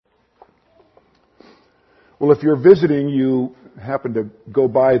Well, if you're visiting, you happen to go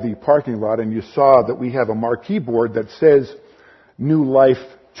by the parking lot and you saw that we have a marquee board that says New Life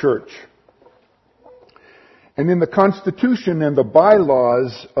Church. And in the Constitution and the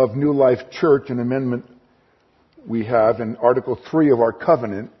bylaws of New Life Church, an amendment we have in Article 3 of our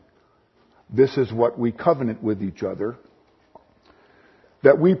covenant, this is what we covenant with each other,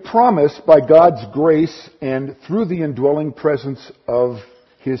 that we promise by God's grace and through the indwelling presence of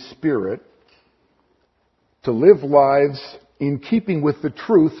His Spirit to live lives in keeping with the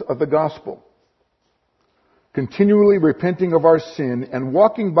truth of the gospel, continually repenting of our sin and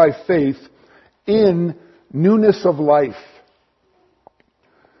walking by faith in newness of life.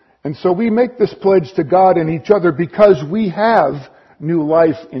 And so we make this pledge to God and each other because we have new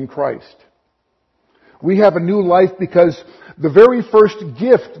life in Christ. We have a new life because the very first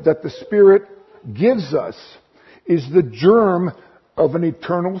gift that the Spirit gives us is the germ of an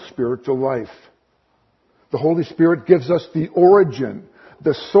eternal spiritual life. The Holy Spirit gives us the origin,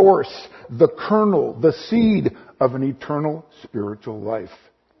 the source, the kernel, the seed of an eternal spiritual life.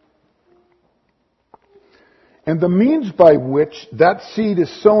 And the means by which that seed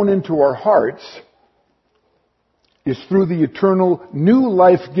is sown into our hearts is through the eternal, new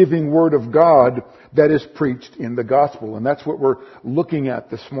life-giving Word of God that is preached in the gospel. And that's what we're looking at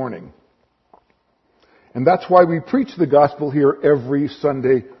this morning. And that's why we preach the gospel here every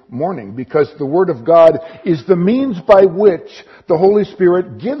Sunday morning, because the Word of God is the means by which the Holy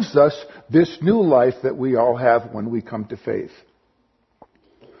Spirit gives us this new life that we all have when we come to faith.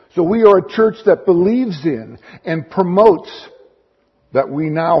 So we are a church that believes in and promotes that we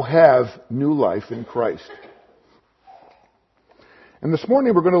now have new life in Christ. And this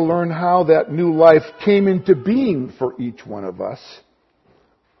morning we're going to learn how that new life came into being for each one of us,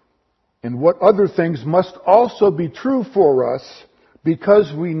 and what other things must also be true for us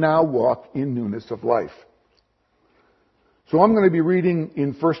because we now walk in newness of life. So I'm going to be reading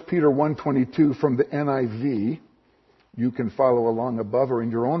in 1 Peter 1:22 from the NIV. You can follow along above or in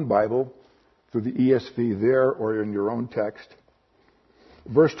your own Bible through the ESV there or in your own text.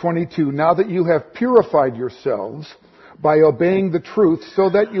 Verse 22, now that you have purified yourselves by obeying the truth so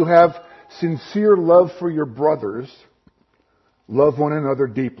that you have sincere love for your brothers, love one another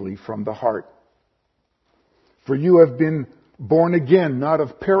deeply from the heart. For you have been born again, not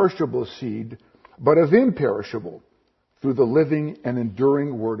of perishable seed, but of imperishable, through the living and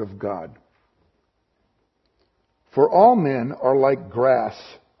enduring Word of God. For all men are like grass,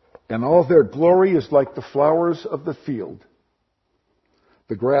 and all their glory is like the flowers of the field.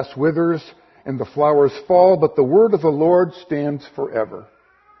 The grass withers, and the flowers fall, but the word of the Lord stands forever.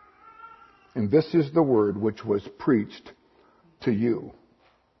 And this is the word which was preached to you.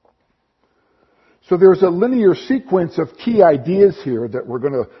 So there's a linear sequence of key ideas here that we're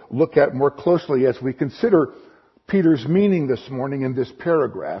going to look at more closely as we consider Peter's meaning this morning in this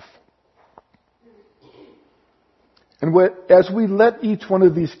paragraph. And as we let each one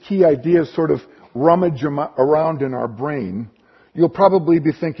of these key ideas sort of rummage around in our brain, you'll probably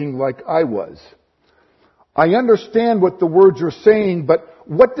be thinking like I was. I understand what the words are saying, but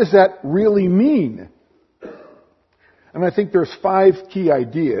what does that really mean? And I think there's 5 key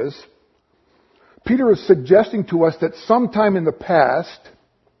ideas. Peter is suggesting to us that sometime in the past,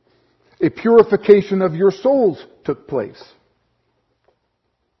 a purification of your souls took place.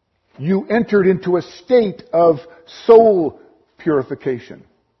 You entered into a state of soul purification.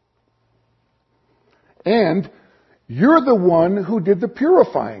 And you're the one who did the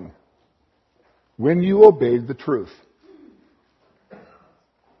purifying when you obeyed the truth.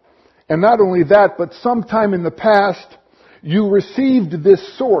 And not only that, but sometime in the past, you received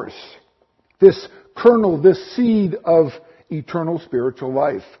this source, this kernel, this seed of eternal spiritual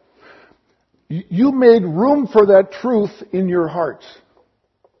life. You made room for that truth in your hearts.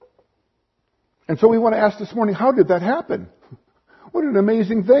 And so we want to ask this morning, how did that happen? What an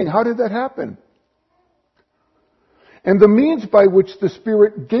amazing thing. How did that happen? And the means by which the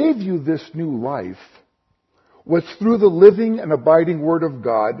Spirit gave you this new life was through the living and abiding Word of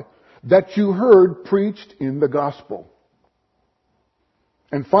God that you heard preached in the gospel.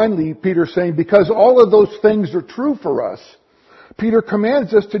 And finally, Peter's saying, because all of those things are true for us, Peter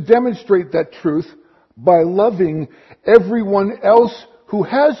commands us to demonstrate that truth by loving everyone else who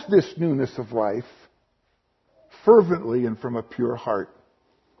has this newness of life fervently and from a pure heart.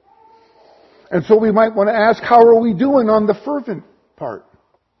 And so we might want to ask, how are we doing on the fervent part?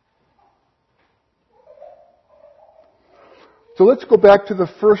 So let's go back to the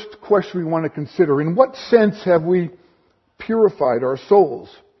first question we want to consider. In what sense have we purified our souls?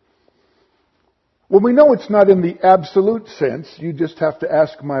 Well, we know it's not in the absolute sense. You just have to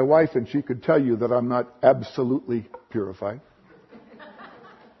ask my wife and she could tell you that I'm not absolutely purified.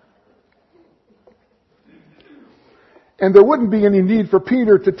 And there wouldn't be any need for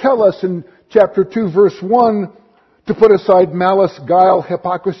Peter to tell us in chapter 2, verse 1, to put aside malice, guile,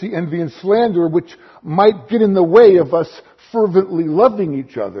 hypocrisy, envy, and slander, which might get in the way of us fervently loving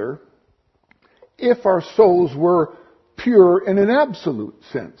each other, if our souls were pure in an absolute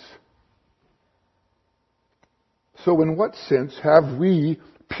sense. So in what sense have we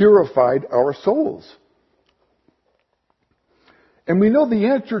purified our souls? And we know the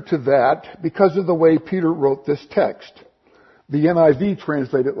answer to that because of the way Peter wrote this text. The NIV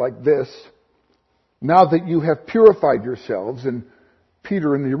translates it like this: now that you have purified yourselves, and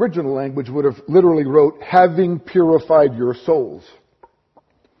Peter in the original language would have literally wrote, having purified your souls.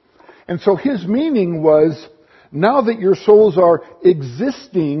 And so his meaning was, now that your souls are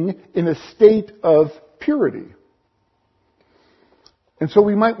existing in a state of purity. And so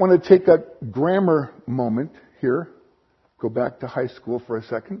we might want to take a grammar moment here. Go back to high school for a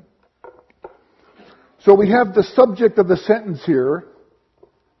second. So we have the subject of the sentence here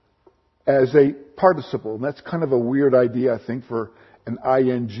as a participle. And that's kind of a weird idea, I think, for an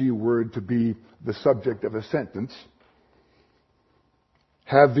ing word to be the subject of a sentence.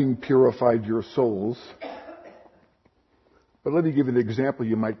 Having purified your souls. But let me give you an example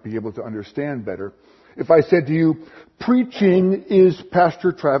you might be able to understand better. If I said to you, preaching is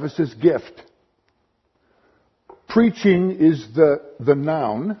Pastor Travis's gift. Preaching is the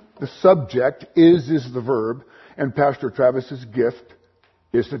noun, the subject, is the verb, and Pastor Travis's gift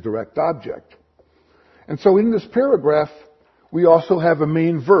is the direct object. And so in this paragraph, we also have a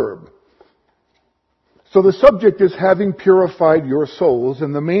main verb. So the subject is having purified your souls,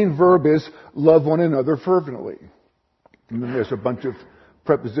 and the main verb is love one another fervently. And then there's a bunch of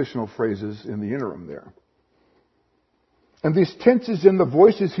prepositional phrases in the interim there. And these tenses and the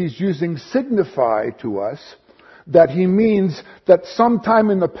voices he's using signify to us that he means that sometime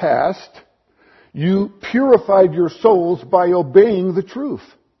in the past, you purified your souls by obeying the truth.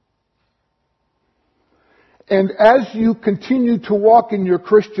 And as you continue to walk in your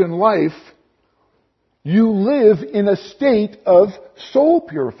Christian life, you live in a state of soul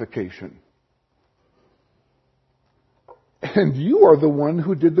purification. And you are the one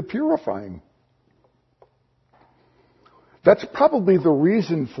who did the purifying. That's probably the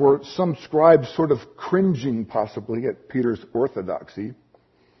reason for some scribes sort of cringing possibly at Peter's orthodoxy,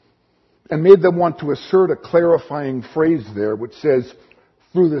 and made them want to assert a clarifying phrase there which says,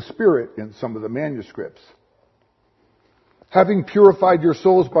 through the Spirit in some of the manuscripts. Having purified your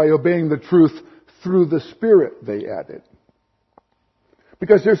souls by obeying the truth through the Spirit, they added.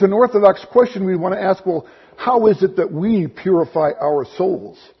 Because there's an orthodox question we want to ask, well, how is it that we purify our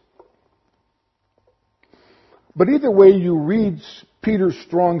souls? But either way you read Peter's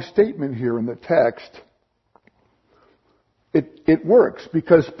strong statement here in the text, it works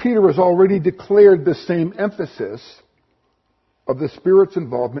because Peter has already declared the same emphasis of the Spirit's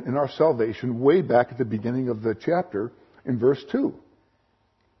involvement in our salvation way back at the beginning of the chapter in verse 2.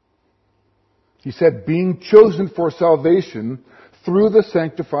 He said, being chosen for salvation through the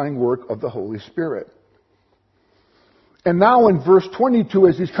sanctifying work of the Holy Spirit. And now in verse 22,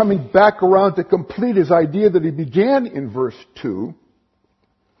 as he's coming back around to complete his idea that he began in verse 2,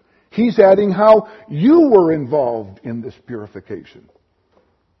 he's adding how you were involved in this purification.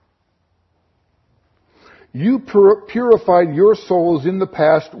 You purified your souls in the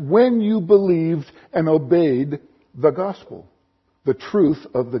past when you believed and obeyed the gospel, the truth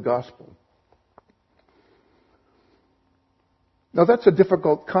of the gospel. Now that's a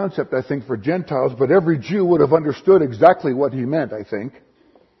difficult concept, I think, for Gentiles, but every Jew would have understood exactly what he meant, I think.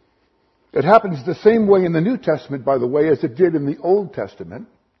 It happens the same way in the New Testament, by the way, as it did in the Old Testament.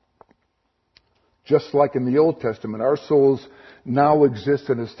 Just like in the Old Testament, our souls now exist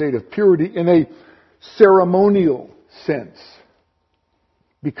in a state of purity in a ceremonial sense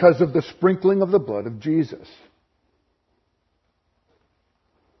because of the sprinkling of the blood of Jesus.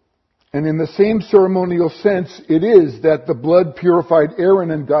 And in the same ceremonial sense, it is that the blood purified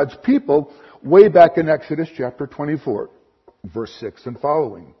Aaron and God's people way back in Exodus chapter 24, verse 6 and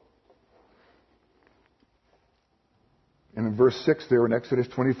following. And in verse 6 there in Exodus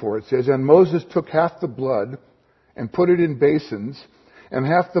 24, it says, and Moses took half the blood and put it in basins, and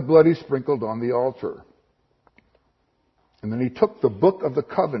half the blood he sprinkled on the altar. And then he took the book of the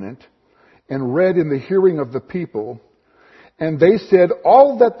covenant and read in the hearing of the people, and they said,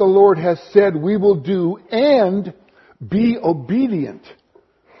 all that the Lord has said we will do and be obedient.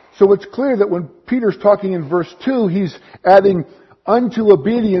 So it's clear that when Peter's talking in verse 2, he's adding unto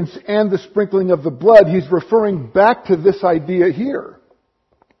obedience and the sprinkling of the blood, he's referring back to this idea here.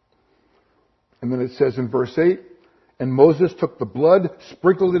 And then it says in verse 8, and Moses took the blood,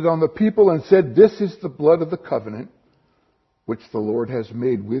 sprinkled it on the people, and said, this is the blood of the covenant, which the Lord has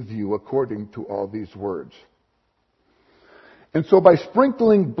made with you according to all these words. And so by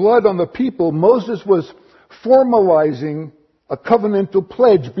sprinkling blood on the people, Moses was formalizing a covenantal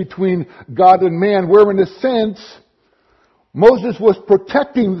pledge between God and man, where in a sense, Moses was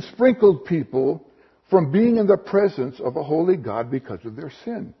protecting the sprinkled people from being in the presence of a holy God because of their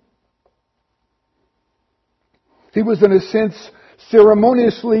sin. He was, in a sense,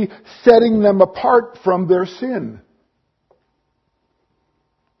 ceremoniously setting them apart from their sin.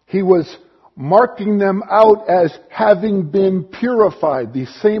 He was marking them out as having been purified. The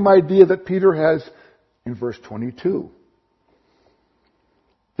same idea that Peter has in verse 22.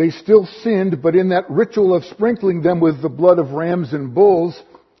 They still sinned, but in that ritual of sprinkling them with the blood of rams and bulls,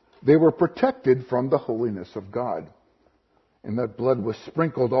 they were protected from the holiness of God. And that blood was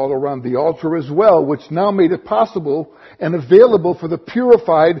sprinkled all around the altar as well, which now made it possible and available for the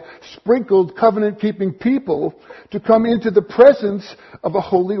purified, sprinkled, covenant-keeping people to come into the presence of a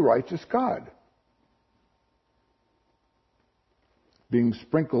holy, righteous God. Being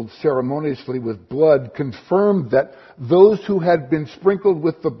sprinkled ceremoniously with blood confirmed that those who had been sprinkled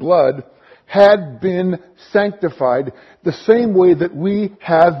with the blood had been sanctified the same way that we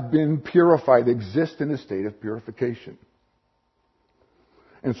have been purified, exist in a state of purification.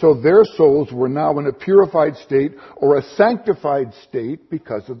 And so their souls were now in a purified state or a sanctified state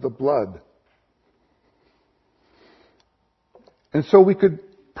because of the blood. And so we could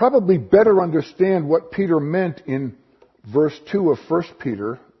probably better understand what Peter meant in verse 2 of 1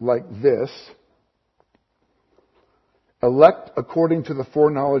 Peter like this. Elect according to the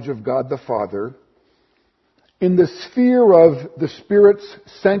foreknowledge of God the Father, in the sphere of the Spirit's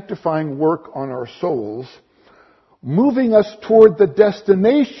sanctifying work on our souls, moving us toward the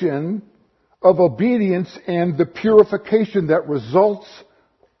destination of obedience and the purification that results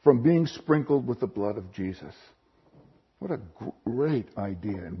from being sprinkled with the blood of Jesus. What a great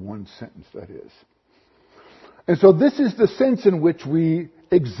idea in one sentence that is. And so this is the sense in which we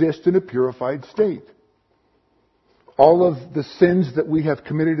exist in a purified state. All of the sins that we have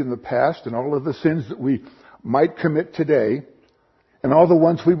committed in the past and all of the sins that we might commit today and all the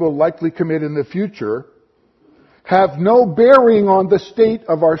ones we will likely commit in the future have no bearing on the state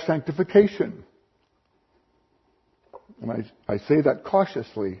of our sanctification. And I say that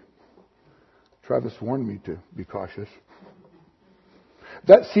cautiously. Travis warned me to be cautious.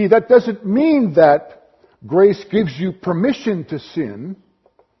 That doesn't mean that grace gives you permission to sin.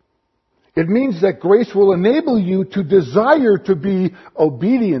 It means that grace will enable you to desire to be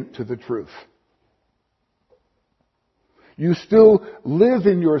obedient to the truth. You still live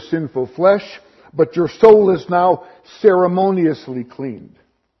in your sinful flesh, but your soul is now ceremoniously cleaned.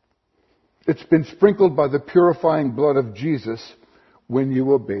 It's been sprinkled by the purifying blood of Jesus when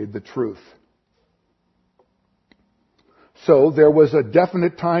you obeyed the truth. So there was a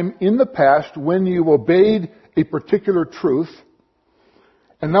definite time in the past when you obeyed a particular truth,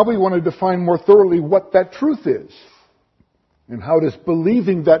 and now we want to define more thoroughly what that truth is. And how does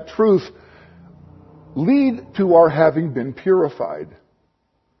believing that truth lead to our having been purified?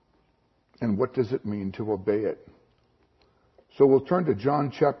 And what does it mean to obey it? So we'll turn to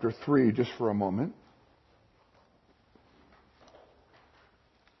John chapter 3 just for a moment.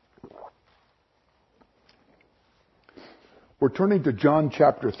 We're turning to John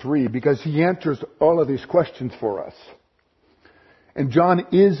chapter 3 because he answers all of these questions for us. And John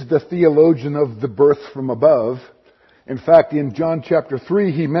is the theologian of the birth from above. In fact, in John chapter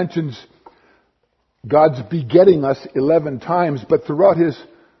 3, he mentions God's begetting us 11 times, but throughout his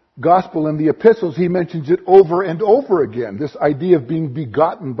gospel and the epistles, he mentions it over and over again. This idea of being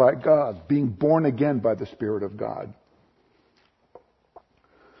begotten by God, being born again by the Spirit of God.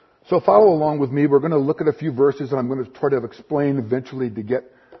 So follow along with me. We're going to look at a few verses, and I'm going to try to explain eventually to get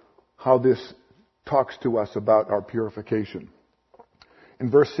how this talks to us about our purification. In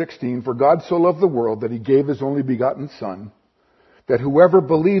verse 16, for God so loved the world that he gave his only begotten Son, that whoever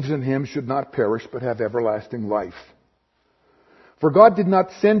believes in him should not perish but have everlasting life. For God did not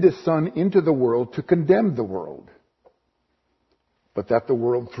send his Son into the world to condemn the world, but that the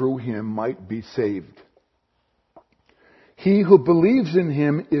world through him might be saved. He who believes in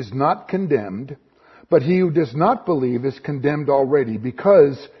him is not condemned, but he who does not believe is condemned already,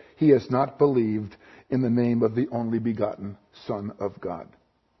 because he has not believed in the name of the only begotten Son of God.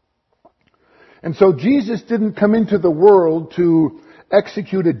 And so Jesus didn't come into the world to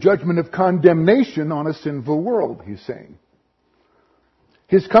execute a judgment of condemnation on a sinful world, he's saying.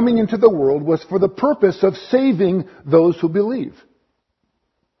 His coming into the world was for the purpose of saving those who believe.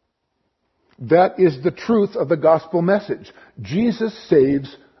 That is the truth of the gospel message. Jesus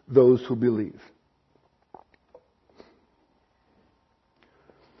saves those who believe.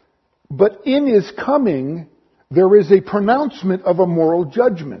 But in His coming, there is a pronouncement of a moral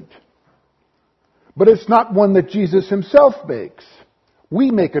judgment. But it's not one that Jesus Himself makes. We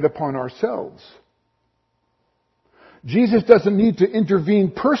make it upon ourselves. Jesus doesn't need to intervene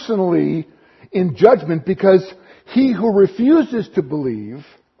personally in judgment because he who refuses to believe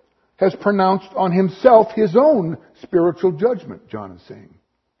has pronounced on himself his own spiritual judgment, John is saying.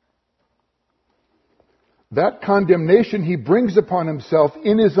 That condemnation he brings upon himself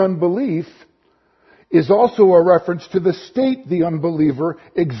in his unbelief is also a reference to the state the unbeliever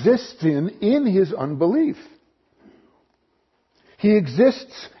exists in his unbelief. He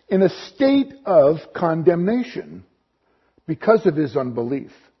exists in a state of condemnation because of his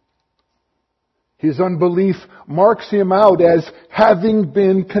unbelief. His unbelief marks him out as having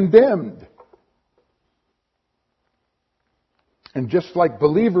been condemned. And just like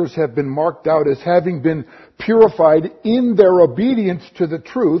believers have been marked out as having been purified in their obedience to the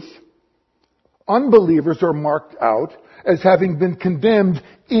truth, unbelievers are marked out as having been condemned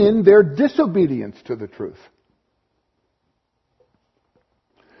in their disobedience to the truth.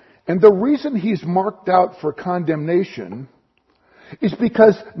 And the reason he's marked out for condemnation is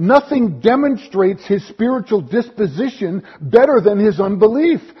because nothing demonstrates his spiritual disposition better than his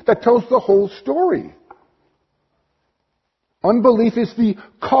unbelief. That tells the whole story. Unbelief is the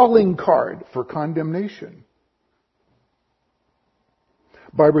calling card for condemnation.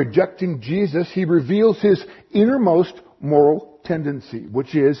 By rejecting Jesus, he reveals his innermost moral tendency,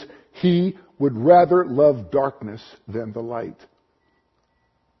 which is he would rather love darkness than the light.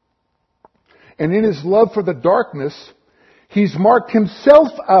 And in his love for the darkness, he's marked himself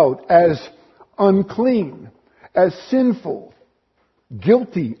out as unclean, as sinful,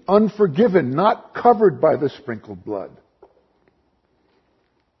 guilty, unforgiven, not covered by the sprinkled blood.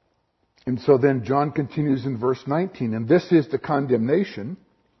 And so then John continues in verse 19, and this is the condemnation,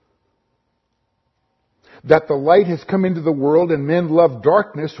 that the light has come into the world and men love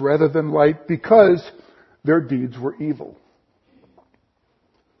darkness rather than light because their deeds were evil.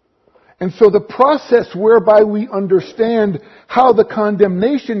 And so the process whereby we understand how the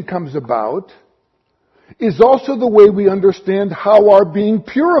condemnation comes about is also the way we understand how our being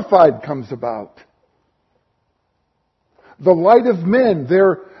purified comes about. The light of men,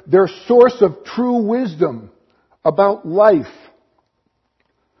 their source of true wisdom about life,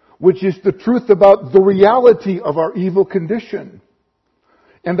 which is the truth about the reality of our evil condition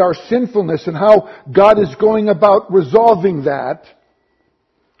and our sinfulness and how God is going about resolving that,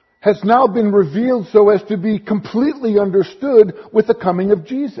 has now been revealed so as to be completely understood with the coming of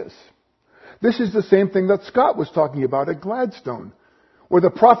Jesus. This is the same thing that Scott was talking about at Gladstone, where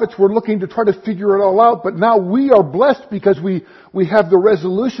the prophets were looking to try to figure it all out, but now we are blessed because we have the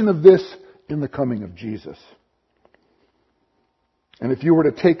resolution of this in the coming of Jesus. And if you were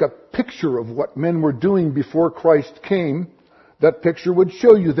to take a picture of what men were doing before Christ came, that picture would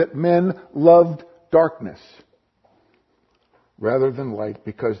show you that men loved darkness rather than light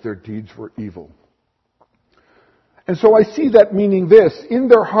because their deeds were evil. And so I see that meaning this: in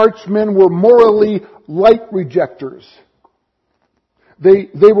their hearts men were morally light rejectors. They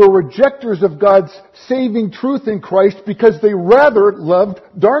were rejectors of God's saving truth in Christ because they rather loved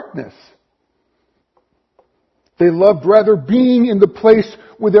darkness. They loved rather being in the place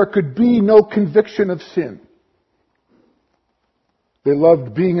where there could be no conviction of sin. They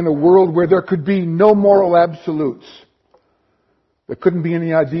loved being in a world where there could be no moral absolutes. There couldn't be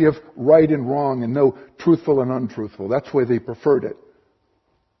any idea of right and wrong and no truthful and untruthful. That's why they preferred it.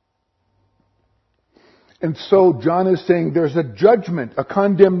 And so John is saying there's a judgment, a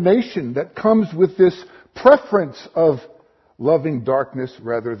condemnation that comes with this preference of loving darkness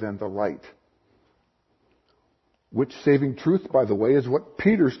rather than the light. Which saving truth, by the way, is what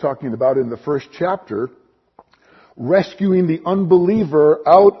Peter's talking about in the first chapter, rescuing the unbeliever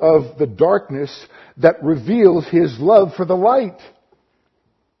out of the darkness that reveals his love for the light.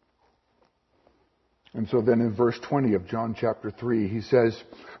 And so then in verse 20 of John chapter 3, he says,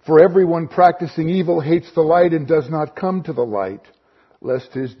 "For everyone practicing evil hates the light and does not come to the light,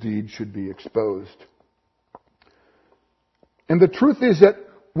 lest his deeds should be exposed." And the truth is that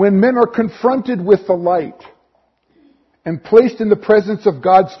when men are confronted with the light and placed in the presence of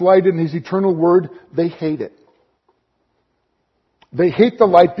God's light and His eternal Word, they hate it. They hate the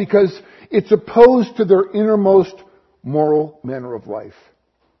light because it's opposed to their innermost moral manner of life.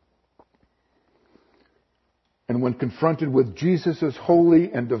 And when confronted with Jesus'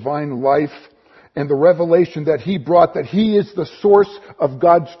 holy and divine life and the revelation that he brought, that he is the source of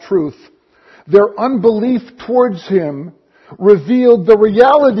God's truth, their unbelief towards him revealed the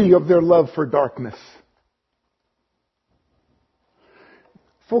reality of their love for darkness.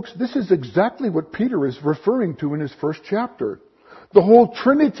 Folks, this is exactly what Peter is referring to in his first chapter. The whole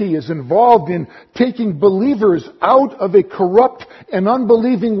Trinity is involved in taking believers out of a corrupt and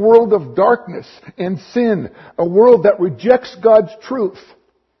unbelieving world of darkness and sin, a world that rejects God's truth,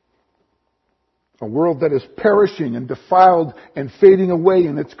 a world that is perishing and defiled and fading away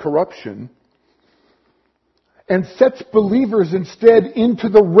in its corruption, and sets believers instead into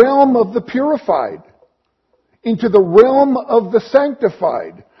the realm of the purified, into the realm of the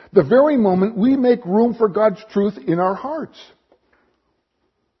sanctified, the very moment we make room for God's truth in our hearts.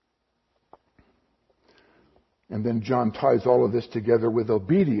 And then John ties all of this together with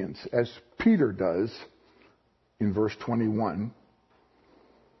obedience, as Peter does in verse 21.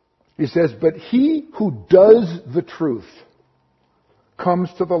 He says, "But he who does the truth comes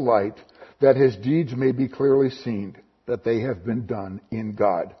to the light, that his deeds may be clearly seen, that they have been done in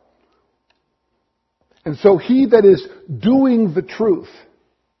God." And so he that is doing the truth,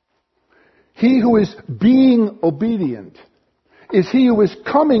 he who is being obedient, is he who is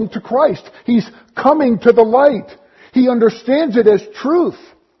coming to Christ. He's coming to the light. He understands it as truth.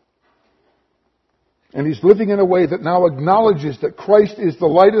 And he's living in a way that now acknowledges that Christ is the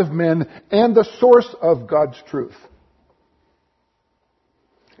light of men and the source of God's truth.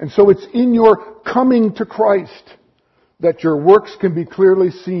 And so it's in your coming to Christ that your works can be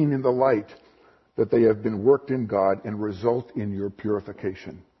clearly seen in the light, that they have been worked in God and result in your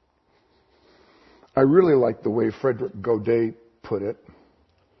purification. I really like the way Frederick Godet put it.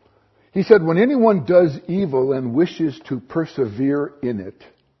 He said, when anyone does evil and wishes to persevere in it,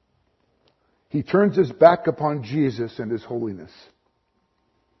 he turns his back upon Jesus and his holiness.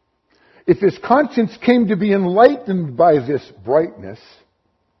 If his conscience came to be enlightened by this brightness,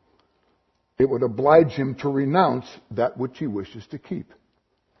 it would oblige him to renounce that which he wishes to keep.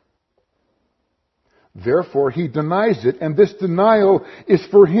 Therefore, he denies it, and this denial is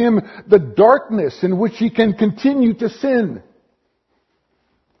for him the darkness in which he can continue to sin.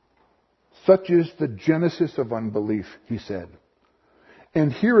 Such is the genesis of unbelief, he said.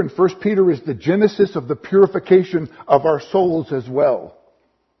 And here in 1 Peter is the genesis of the purification of our souls as well.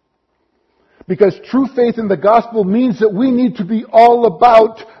 Because true faith in the gospel means that we need to be all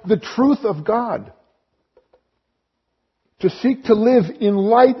about the truth of God. To seek to live in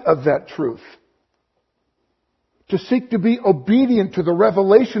light of that truth. To seek to be obedient to the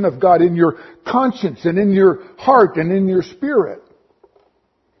revelation of God in your conscience and in your heart and in your spirit.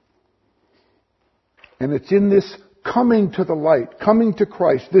 And it's in this coming to the light, coming to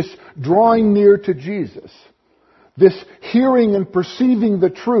Christ, this drawing near to Jesus, this hearing and perceiving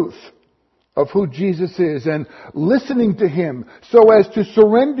the truth of who Jesus is and listening to Him so as to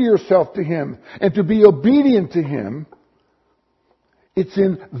surrender yourself to Him and to be obedient to Him. It's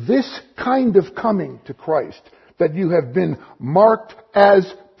in this kind of coming to Christ that you have been marked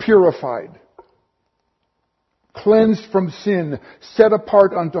as purified, cleansed from sin, set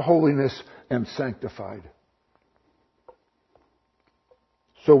apart unto holiness, and sanctified.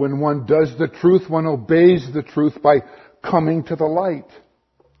 So when one does the truth, one obeys the truth by coming to the light.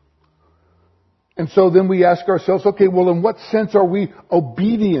 And so then we ask ourselves, okay, well, in what sense are we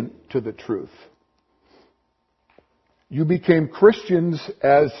obedient to the truth? You became Christians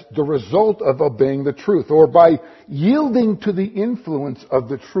as the result of obeying the truth, or by yielding to the influence of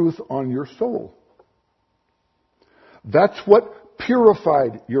the truth on your soul. That's what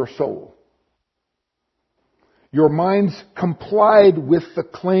purified your soul. Your minds complied with the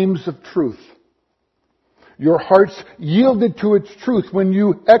claims of truth. Your hearts yielded to its truth when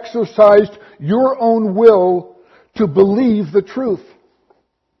you exercised your own will to believe the truth.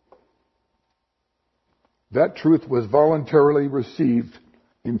 That truth was voluntarily received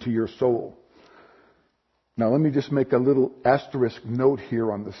into your soul. Now let me just make a little asterisk note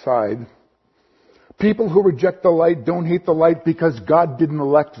here on the side. People who reject the light don't hate the light because God didn't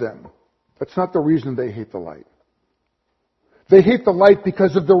elect them. That's not the reason they hate the light. They hate the light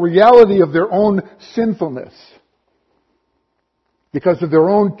because of the reality of their own sinfulness. Because of their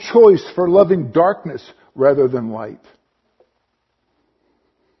own choice for loving darkness rather than light.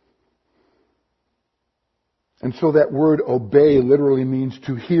 And so that word obey literally means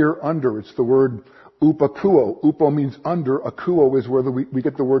to hear under. It's the word upakuo. Upo means under. Akuo is where we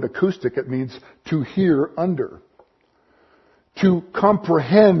get the word acoustic. It means to hear under. To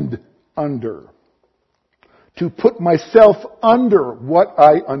comprehend under. To put myself under what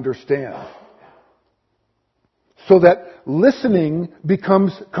I understand. so that listening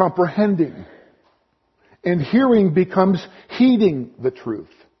becomes comprehending, and hearing becomes heeding the truth.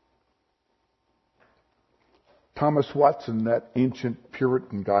 Thomas Watson, that ancient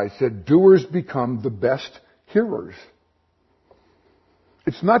Puritan guy, said, doers become the best hearers.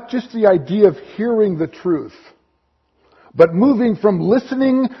 It's not just the idea of hearing the truth, but moving from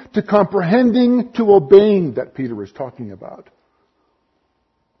listening to comprehending to obeying that Peter is talking about.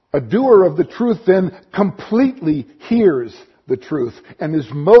 A doer of the truth then completely hears the truth and is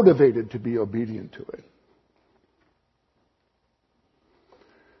motivated to be obedient to it.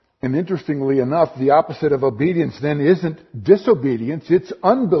 And interestingly enough, the opposite of obedience then isn't disobedience, it's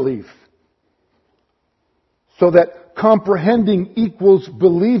unbelief. So that comprehending equals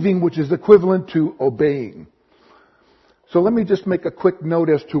believing, which is equivalent to obeying. So let me just make a quick note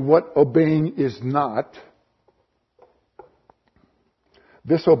as to what obeying is not.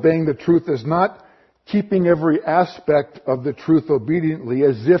 This obeying the truth is not keeping every aspect of the truth obediently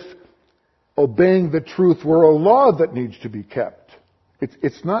as if obeying the truth were a law that needs to be kept.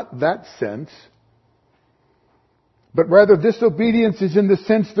 It's not that sense. But rather, disobedience is in the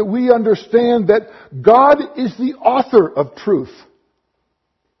sense that we understand that God is the author of truth.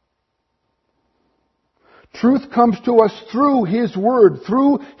 Truth comes to us through His Word,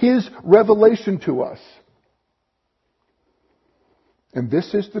 through His revelation to us. And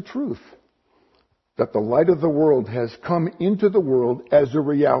this is the truth, that the light of the world has come into the world as a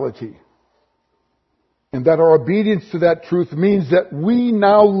reality. And that our obedience to that truth means that we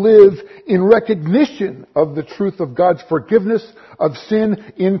now live in recognition of the truth of God's forgiveness of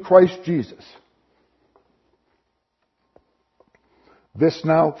sin in Christ Jesus. This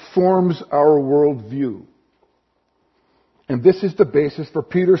now forms our worldview. And this is the basis for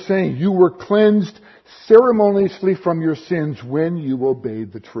Peter saying, you were cleansed ceremoniously from your sins when you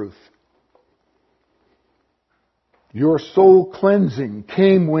obeyed the truth. Your soul cleansing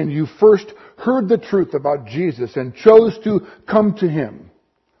came when you first heard the truth about Jesus and chose to come to Him.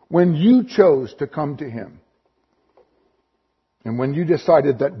 When you chose to come to Him. And when you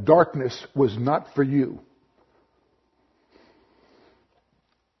decided that darkness was not for you.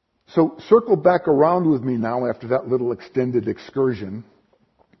 So circle back around with me now after that little extended excursion.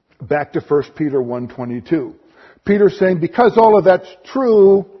 Back to 1 Peter 1:22. Peter's saying, because all of that's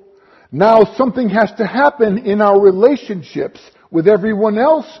true, now something has to happen in our relationships with everyone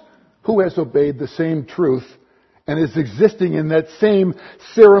else who has obeyed the same truth and is existing in that same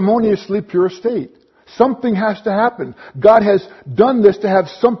ceremoniously pure state. Something has to happen. God has done this to have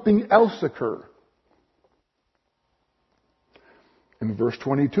something else occur. In verse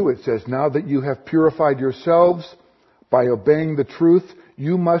 22 it says, now that you have purified yourselves by obeying the truth,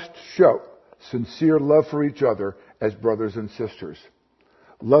 you must show sincere love for each other as brothers and sisters.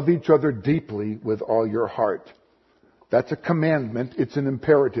 Love each other deeply with all your heart. That's a commandment. It's an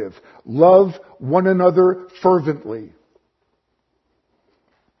imperative. Love one another fervently.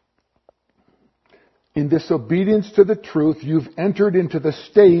 In disobedience to the truth, you've entered into the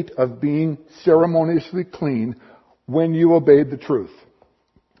state of being ceremoniously clean when you obeyed the truth.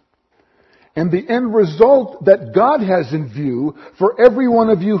 And the end result that God has in view for every one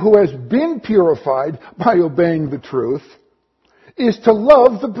of you who has been purified by obeying the truth is to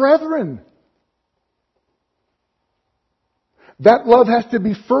love the brethren. That love has to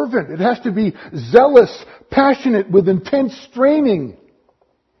be fervent. It has to be zealous, passionate, with intense straining.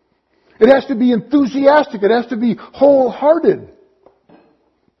 It has to be enthusiastic. It has to be wholehearted.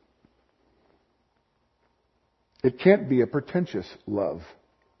 It can't be a pretentious love.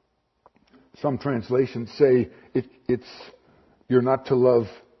 Some translations say you're not to love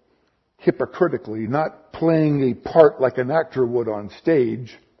hypocritically, not playing a part like an actor would on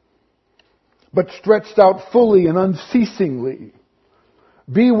stage, but stretched out fully and unceasingly.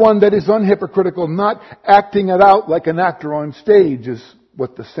 Be one that is unhypocritical, not acting it out like an actor on stage is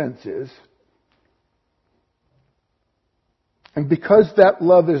what the sense is. And because that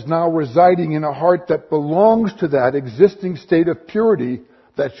love is now residing in a heart that belongs to that existing state of purity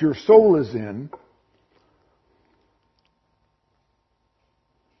that your soul is in,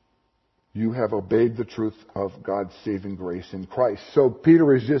 you have obeyed the truth of God's saving grace in Christ. So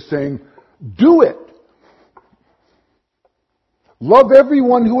Peter is just saying, do it. Love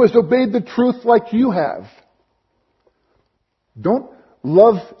everyone who has obeyed the truth like you have. Don't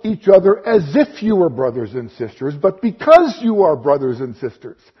love each other as if you were brothers and sisters, but because you are brothers and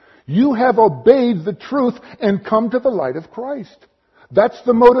sisters. You have obeyed the truth and come to the light of Christ. That's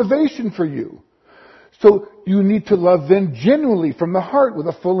the motivation for you. So you need to love them genuinely from the heart with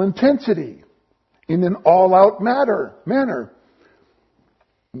a full intensity in an all-out manner.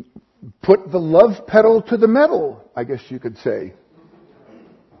 put the love pedal to the metal, I guess you could say.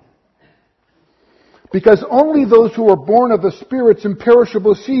 Because only those who are born of the Spirit's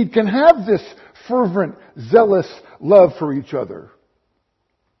imperishable seed can have this fervent, zealous love for each other.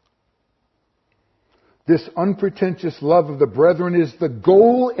 This unpretentious love of the brethren is the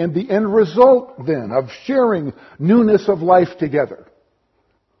goal and the end result, then, of sharing newness of life together.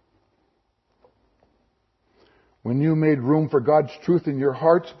 When you made room for God's truth in your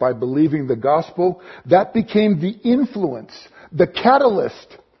hearts by believing the gospel, that became the influence, the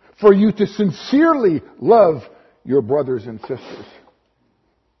catalyst for you to sincerely love your brothers and sisters.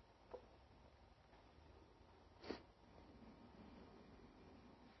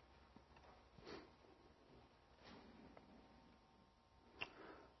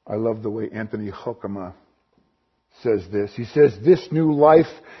 I love the way Anthony Hoekema says this. He says, this new life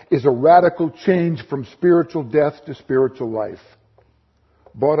is a radical change from spiritual death to spiritual life,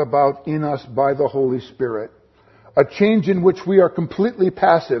 brought about in us by the Holy Spirit. A change in which we are completely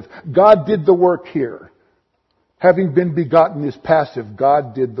passive. God did the work here. Having been begotten is passive.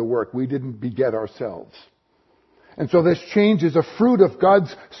 God did the work. We didn't beget ourselves. And so this change is a fruit of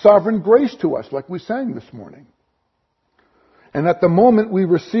God's sovereign grace to us, like we sang this morning. And at the moment we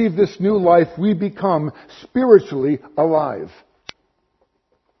receive this new life, we become spiritually alive.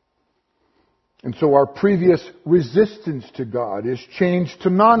 And so our previous resistance to God is changed to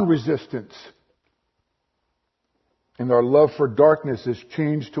non-resistance. And our love for darkness is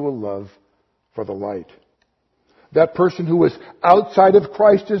changed to a love for the light. That person who was outside of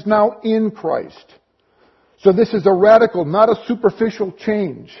Christ is now in Christ. So this is a radical, not a superficial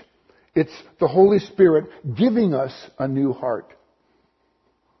change. It's the Holy Spirit giving us a new heart.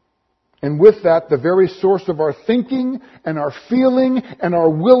 And with that, the very source of our thinking and our feeling and our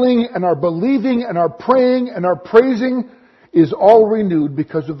willing and our believing and our praying and our praising is all renewed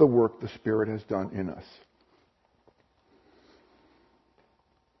because of the work the Spirit has done in us.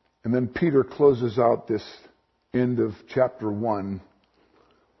 And then Peter closes out this end of chapter 1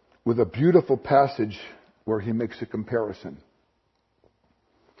 with a beautiful passage where he makes a comparison.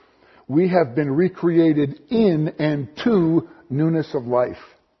 We have been recreated in and to newness of life.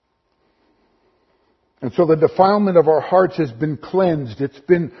 And so the defilement of our hearts has been cleansed. It's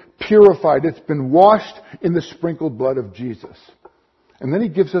been purified. It's been washed in the sprinkled blood of Jesus. And then he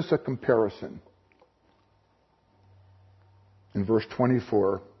gives us a comparison. In verse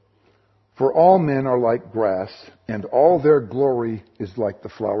 24, for all men are like grass, and all their glory is like the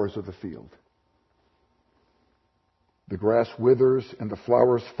flowers of the field. The grass withers and the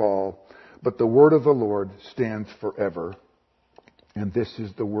flowers fall, but the word of the Lord stands forever. And this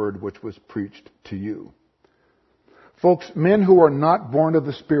is the word which was preached to you. Folks, men who are not born of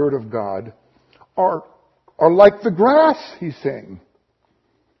the Spirit of God are like the grass, he's saying.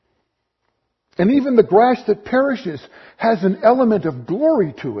 And even the grass that perishes has an element of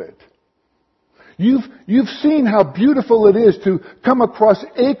glory to it. You've seen how beautiful it is to come across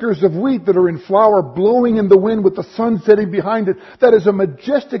acres of wheat that are in flower, blowing in the wind with the sun setting behind it. That is a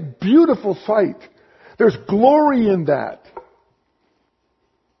majestic, beautiful sight. There's glory in that.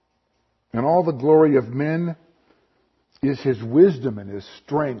 And all the glory of men is his wisdom and his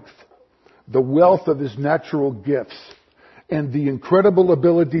strength, the wealth of his natural gifts, and the incredible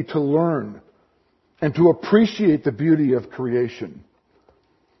ability to learn and to appreciate the beauty of creation.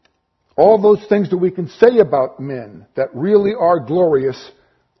 All those things that we can say about men that really are glorious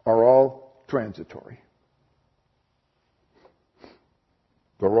are all transitory.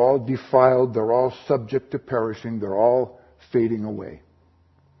 They're all defiled, they're all subject to perishing, they're all fading away.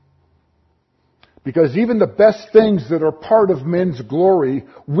 Because even the best things that are part of men's glory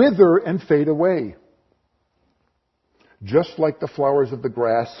wither and fade away. Just like the flowers of the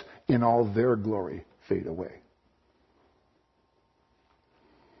grass in all their glory fade away.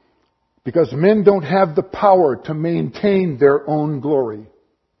 Because men don't have the power to maintain their own glory.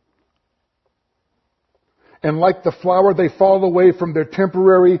 And like the flower, they fall away from their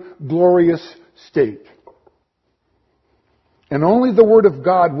temporary, glorious state. And only the Word of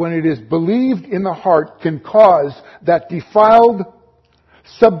God, when it is believed in the heart, can cause that defiled,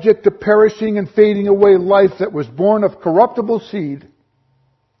 subject to perishing and fading away life that was born of corruptible seed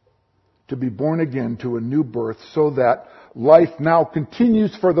to be born again to a new birth, so that life now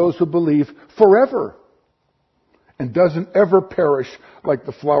continues for those who believe forever and doesn't ever perish like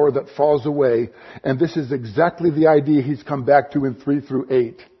the flower that falls away. And this is exactly the idea he's come back to in 3 through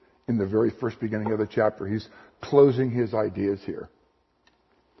 8 in the very first beginning of the chapter. He's closing his ideas here.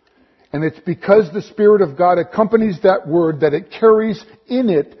 And it's because the Spirit of God accompanies that word that it carries in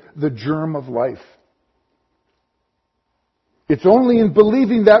it the germ of life. It's only in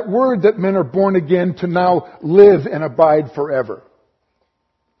believing that word that men are born again to now live and abide forever.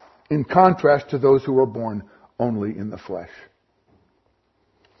 In contrast to those who are born only in the flesh.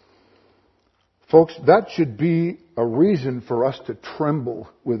 Folks, that should be a reason for us to tremble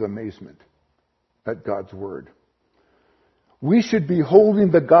with amazement at God's word. We should be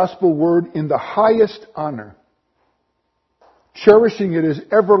holding the gospel word in the highest honor, cherishing it as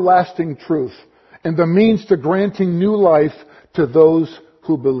everlasting truth and the means to granting new life to those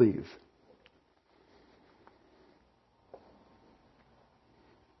who believe.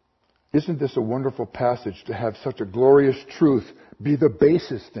 Isn't this a wonderful passage to have such a glorious truth be the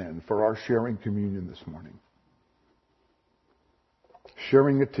basis then for our sharing communion this morning?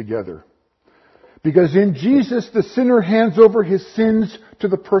 Sharing it together. Because in Jesus, the sinner hands over his sins to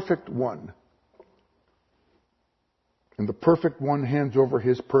the perfect one. And the perfect one hands over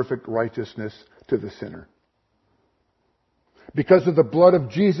his perfect righteousness to the sinner. Because of the blood of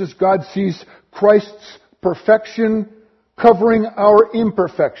Jesus, God sees Christ's perfection covering our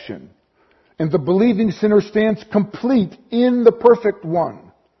imperfection. And the believing sinner stands complete in the perfect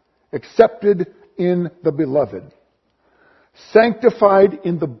one, accepted in the beloved, sanctified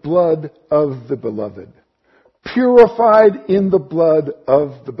in the blood of the beloved, purified in the blood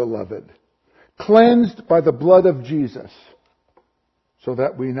of the beloved, cleansed by the blood of Jesus, so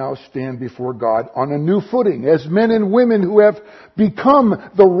that we now stand before God on a new footing as men and women who have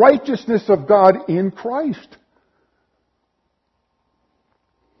become the righteousness of God in Christ.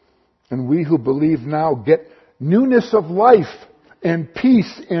 And we who believe now get newness of life and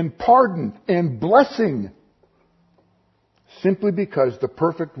peace and pardon and blessing simply because the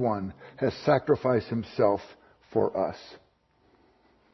perfect one has sacrificed himself for us.